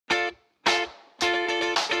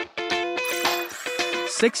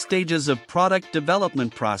6 stages of product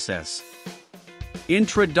development process.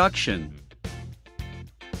 Introduction.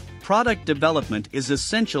 Product development is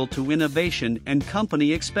essential to innovation and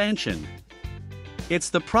company expansion.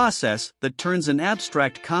 It's the process that turns an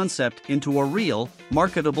abstract concept into a real,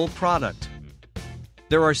 marketable product.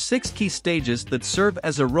 There are 6 key stages that serve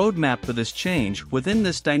as a roadmap for this change within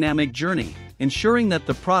this dynamic journey, ensuring that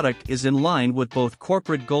the product is in line with both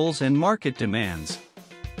corporate goals and market demands.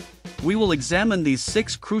 We will examine these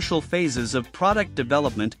 6 crucial phases of product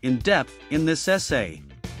development in depth in this essay.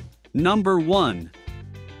 Number 1.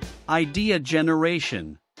 Idea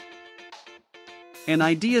generation. An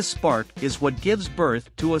idea spark is what gives birth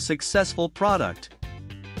to a successful product.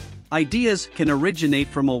 Ideas can originate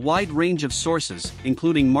from a wide range of sources,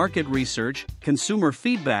 including market research, consumer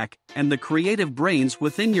feedback, and the creative brains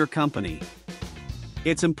within your company.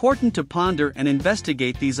 It's important to ponder and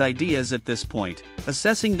investigate these ideas at this point,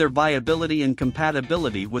 assessing their viability and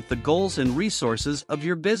compatibility with the goals and resources of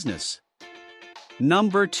your business.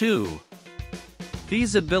 Number 2.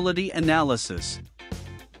 Feasibility analysis.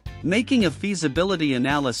 Making a feasibility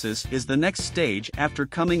analysis is the next stage after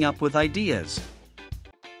coming up with ideas.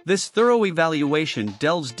 This thorough evaluation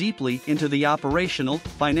delves deeply into the operational,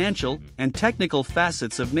 financial, and technical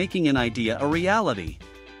facets of making an idea a reality.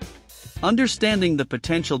 Understanding the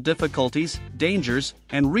potential difficulties, dangers,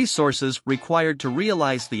 and resources required to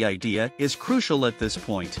realize the idea is crucial at this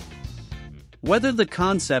point. Whether the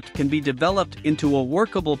concept can be developed into a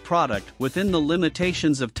workable product within the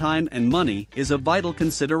limitations of time and money is a vital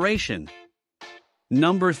consideration.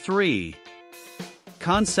 Number 3.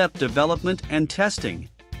 Concept development and testing.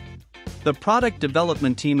 The product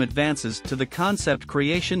development team advances to the concept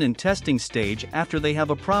creation and testing stage after they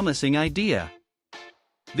have a promising idea.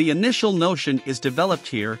 The initial notion is developed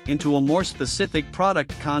here into a more specific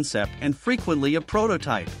product concept and frequently a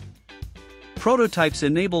prototype. Prototypes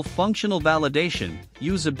enable functional validation,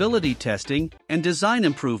 usability testing, and design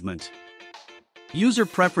improvement. User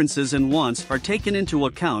preferences and wants are taken into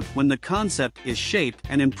account when the concept is shaped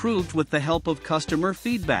and improved with the help of customer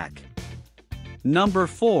feedback. Number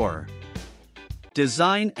 4.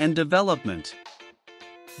 Design and development.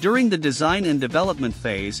 During the design and development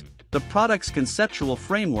phase, the product's conceptual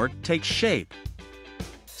framework takes shape.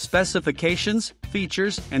 Specifications,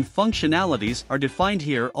 features, and functionalities are defined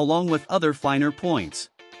here along with other finer points.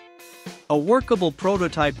 A workable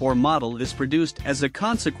prototype or model is produced as a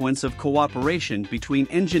consequence of cooperation between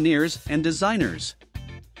engineers and designers.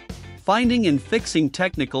 Finding and fixing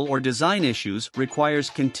technical or design issues requires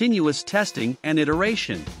continuous testing and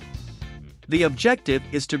iteration. The objective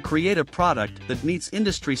is to create a product that meets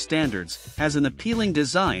industry standards, has an appealing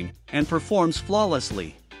design, and performs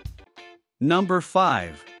flawlessly. Number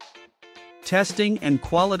 5. Testing and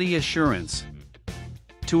quality assurance.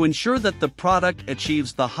 To ensure that the product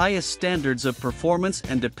achieves the highest standards of performance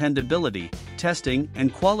and dependability, testing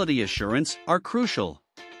and quality assurance are crucial.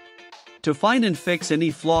 To find and fix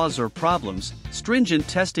any flaws or problems, stringent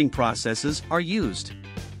testing processes are used.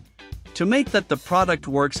 To make that the product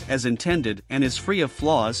works as intended and is free of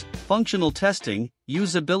flaws, functional testing,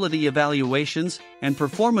 usability evaluations, and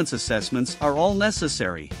performance assessments are all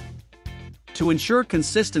necessary. To ensure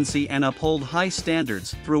consistency and uphold high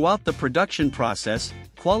standards throughout the production process,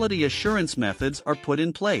 quality assurance methods are put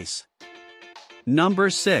in place. Number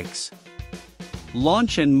 6.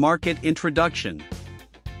 Launch and market introduction.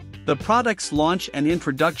 The product's launch and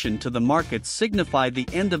introduction to the market signify the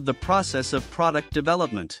end of the process of product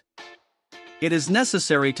development. It is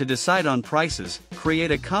necessary to decide on prices,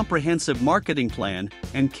 create a comprehensive marketing plan,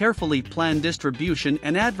 and carefully plan distribution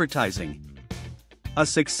and advertising. A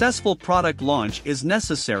successful product launch is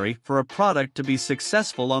necessary for a product to be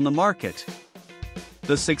successful on the market.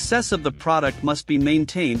 The success of the product must be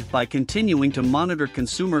maintained by continuing to monitor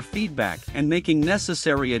consumer feedback and making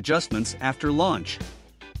necessary adjustments after launch.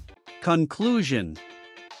 Conclusion.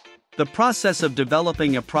 The process of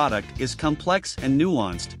developing a product is complex and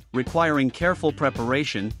nuanced, requiring careful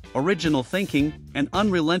preparation, original thinking, and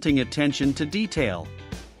unrelenting attention to detail.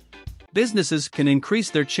 Businesses can increase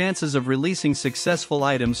their chances of releasing successful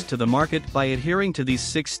items to the market by adhering to these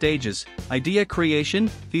 6 stages: idea creation,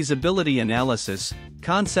 feasibility analysis,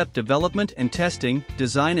 concept development and testing,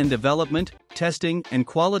 design and development, testing and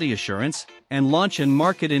quality assurance, and launch and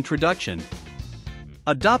market introduction.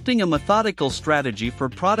 Adopting a methodical strategy for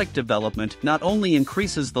product development not only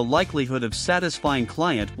increases the likelihood of satisfying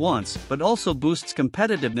client wants but also boosts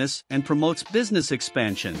competitiveness and promotes business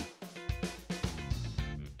expansion.